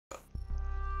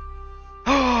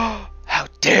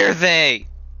are they?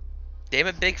 Damn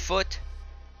it, Bigfoot.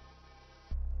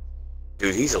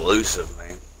 Dude, he's elusive,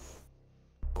 man.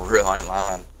 Real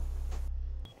line.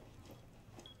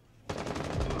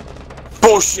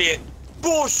 Bullshit!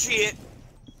 Bullshit!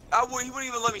 He wouldn't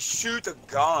even let me shoot the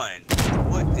gun.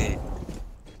 What the?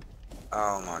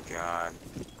 Oh my god.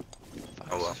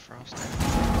 Oh well.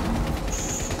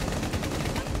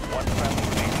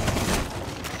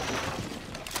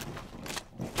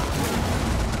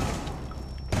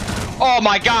 Oh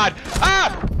my god!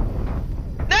 Ah!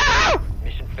 No!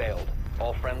 Mission failed.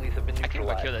 All friendlies have been I can't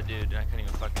neutralized. kill that dude. I couldn't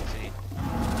even fucking see.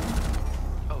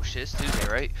 Oh shit, it's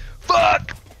Tuesday, right?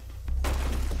 Fuck!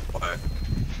 What?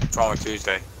 What's wrong with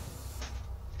Tuesday?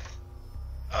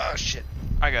 Oh shit.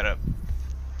 I gotta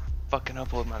fucking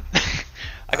upload my...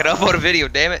 I gotta upload a video,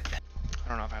 damn it. I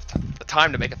don't know if I have the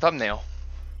time to make a thumbnail.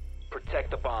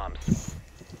 Protect the bombs.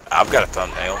 I've got a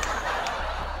thumbnail.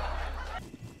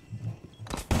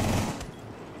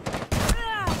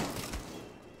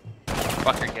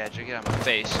 Fucker gadget, get out of my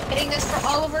face. Hitting this for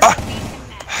Oliver.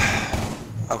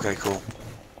 Okay, cool.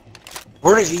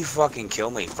 Where did he fucking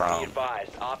kill me Be from?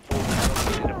 advised, Op 4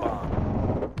 located a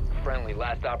bomb. Friendly,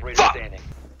 last operator Fuck! standing.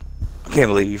 I can't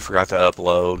believe you forgot to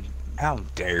upload. How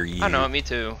dare you? I know, me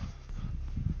too.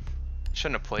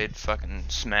 Shouldn't have played fucking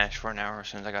Smash for an hour as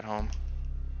soon as I got home.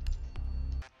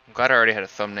 I'm glad I already had a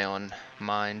thumbnail in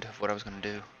mind of what I was gonna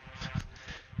do.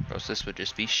 Or else this would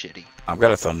just be shitty. I've got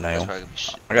a It's thumbnail. probably gonna be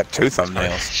shit. I got two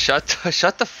thumbnails.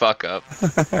 Shut the fuck up.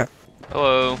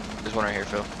 Hello. There's one right here,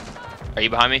 Phil. Are you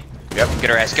behind me? Yep. Get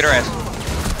her ass, get her ass.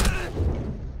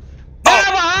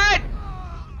 Oh! Behind!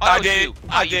 Oh, I that was did you. it. Oh,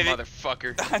 I you did it.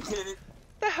 motherfucker. I did it.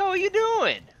 The hell are you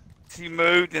doing? She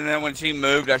moved, and then when she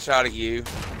moved, I shot at you.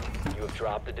 You have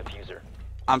dropped the diffuser.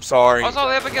 I'm sorry. I was all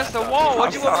up against the wall.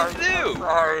 What'd you want me to I'm do?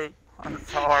 sorry. I'm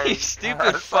sorry. You stupid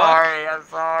I'm fuck. sorry. I'm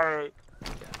sorry.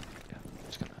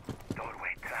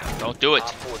 Don't do it.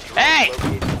 Op 4 drone Hey!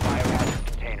 located a biohazard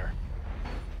container.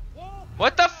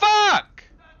 What the fuck?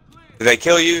 Did they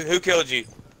kill you? Who killed you?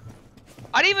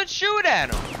 I didn't even shoot at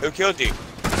him. Who killed you?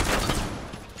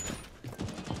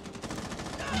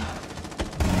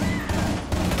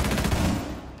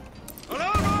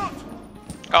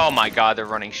 Oh my god, they're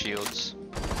running shields.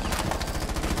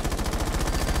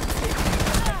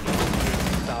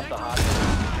 Stop the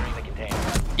hostiles securing the container.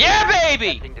 Yeah, baby!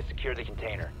 Attempting to secure the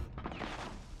container.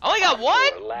 I only got Op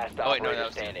one? 4, last Oh wait, no, operator that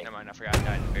was two. standing. Never mind, I forgot I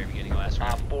died in the very beginning of last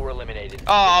round. Op 4 eliminated.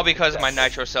 Oh, all because of my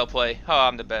nitro cell play. Oh,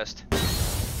 I'm the best.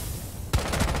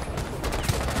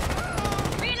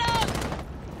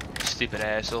 Stupid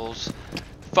assholes.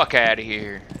 Fuck out of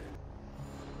here.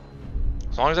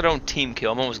 As long as I don't team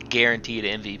kill, I'm almost guaranteed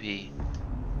MVP.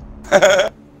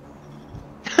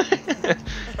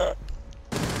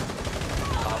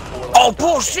 Oh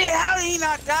bullshit! How did he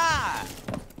not die?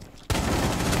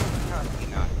 How did he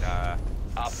not die?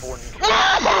 Op 4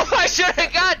 I should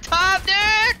have got top,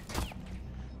 dude!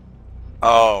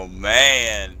 Oh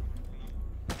man.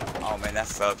 Oh man, that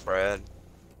sucks, Brad.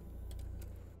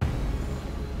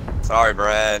 Sorry,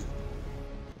 Brad. I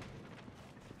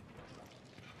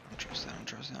don't trust that.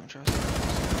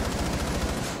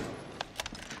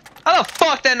 How the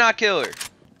fuck that not kill her?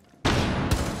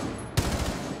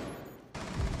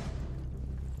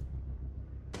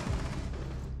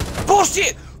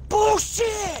 Bullshit!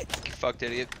 Bullshit! Get fucked,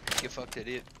 idiot. Get fucked,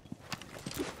 idiot.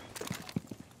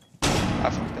 I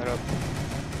fucked that up.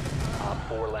 Op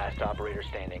 4 last operator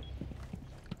standing.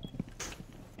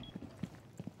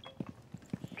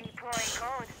 Deploying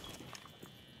code.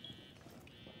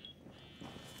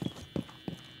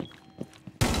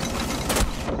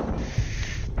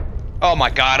 Oh my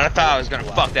god, I thought I was gonna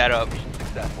fuck that up.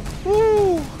 Successful.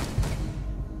 Woo!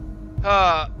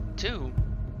 Two.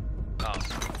 Oh.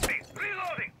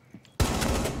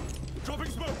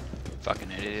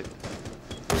 Fucking idiot.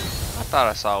 I thought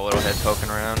I saw a little head poking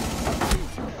around.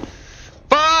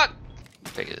 Fuck! I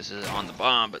figure this is on the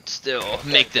bomb, but still,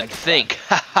 make them think.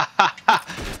 Ha ha ha ha!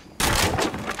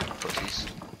 Pussies.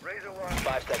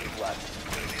 5 seconds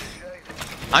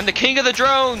left. I'm the king of the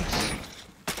drones!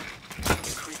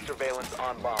 Increased surveillance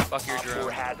on bomb. Fuck your Op 4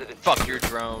 drone. has it. Fuck your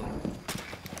drone.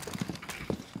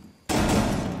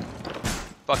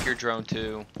 Fuck your drone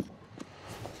too.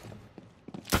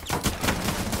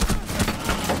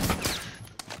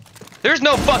 There's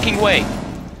no fucking way!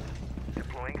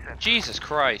 Jesus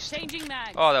Christ. Changing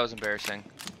mag. Oh, that was embarrassing.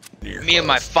 Me and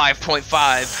my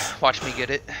 5.5. Watch me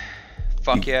get it.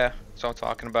 Fuck yeah. That's what I'm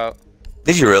talking about.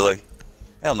 Did you really?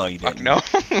 Hell no, you Fuck didn't. no.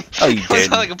 Oh, you It was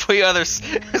didn't. on the complete other,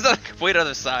 it was on the complete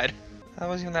other side. That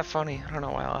wasn't even that funny. I don't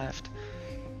know why I laughed.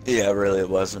 Yeah, really, it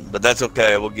wasn't. But that's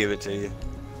okay. We'll give it to you.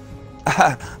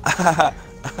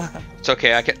 It's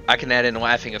okay. I can add in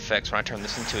laughing effects when I turn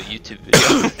this into a YouTube video.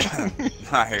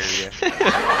 I hear you.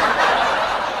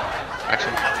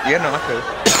 Actually, yeah, no, I could.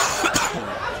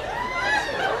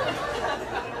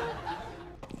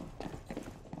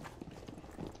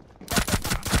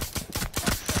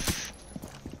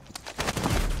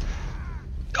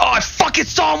 Oh, I fucking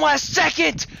saw him last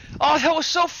second! Oh, that was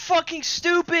so fucking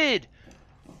stupid!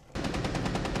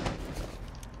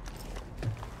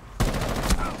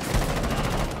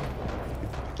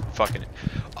 Fucking.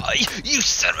 Oh, you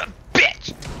son of a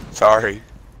bitch! Sorry.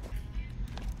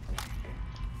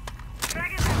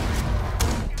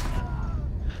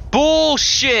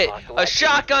 Bullshit! Hostile A activity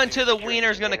shotgun to the securing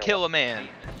wiener's gonna container kill a one. man.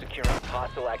 Securing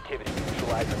hostile activity.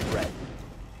 Neutralize the threat.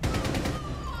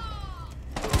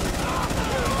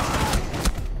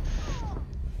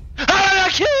 How did I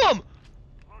kill him?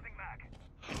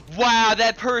 Wow,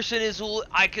 that person is.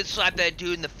 I could slap that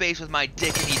dude in the face with my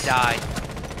dick and he died.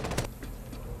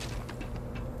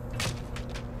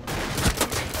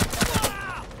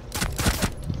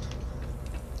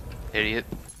 Idiot.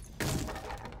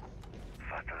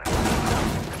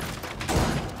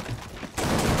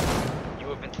 You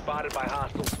have been spotted by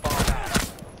hostiles. Fall back.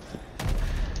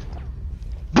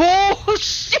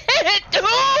 Bullshit, dude!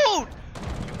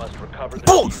 You must recover the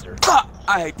Bull! diffuser. Ah,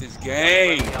 I hate this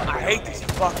game. I hate this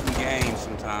fucking game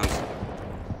sometimes.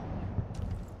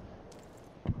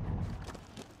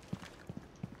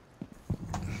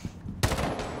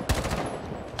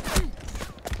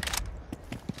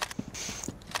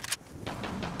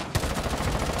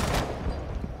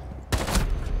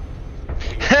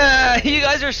 You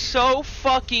guys are so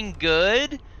fucking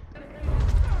good.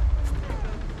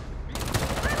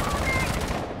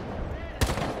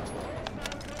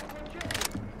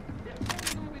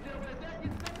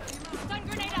 Stun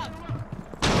grenade out.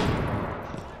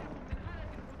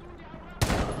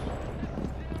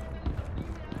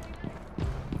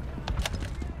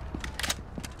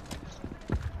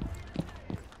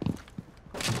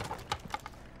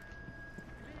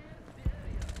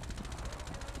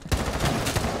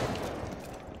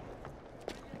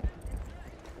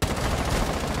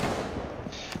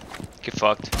 Get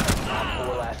fucked. Op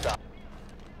 4 last op.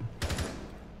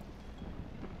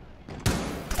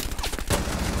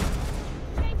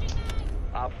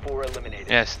 Op 4 eliminated.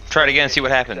 Yes. Try it again. See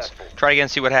what happens. Successful. Try it again.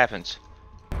 See what happens.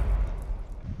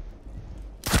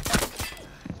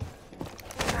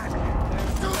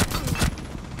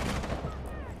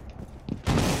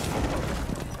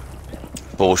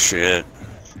 Bullshit.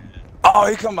 Oh,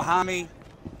 he come behind me.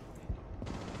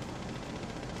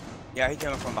 Yeah, he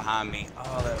coming from behind me.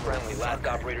 Oh, that Friendly, last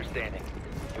operator standing.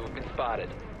 You have been spotted.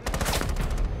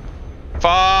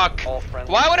 Fuck! All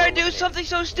friendly Why would I were do eliminated. something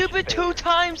so stupid Failure. 2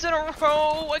 times in a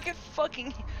row? I get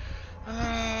fucking.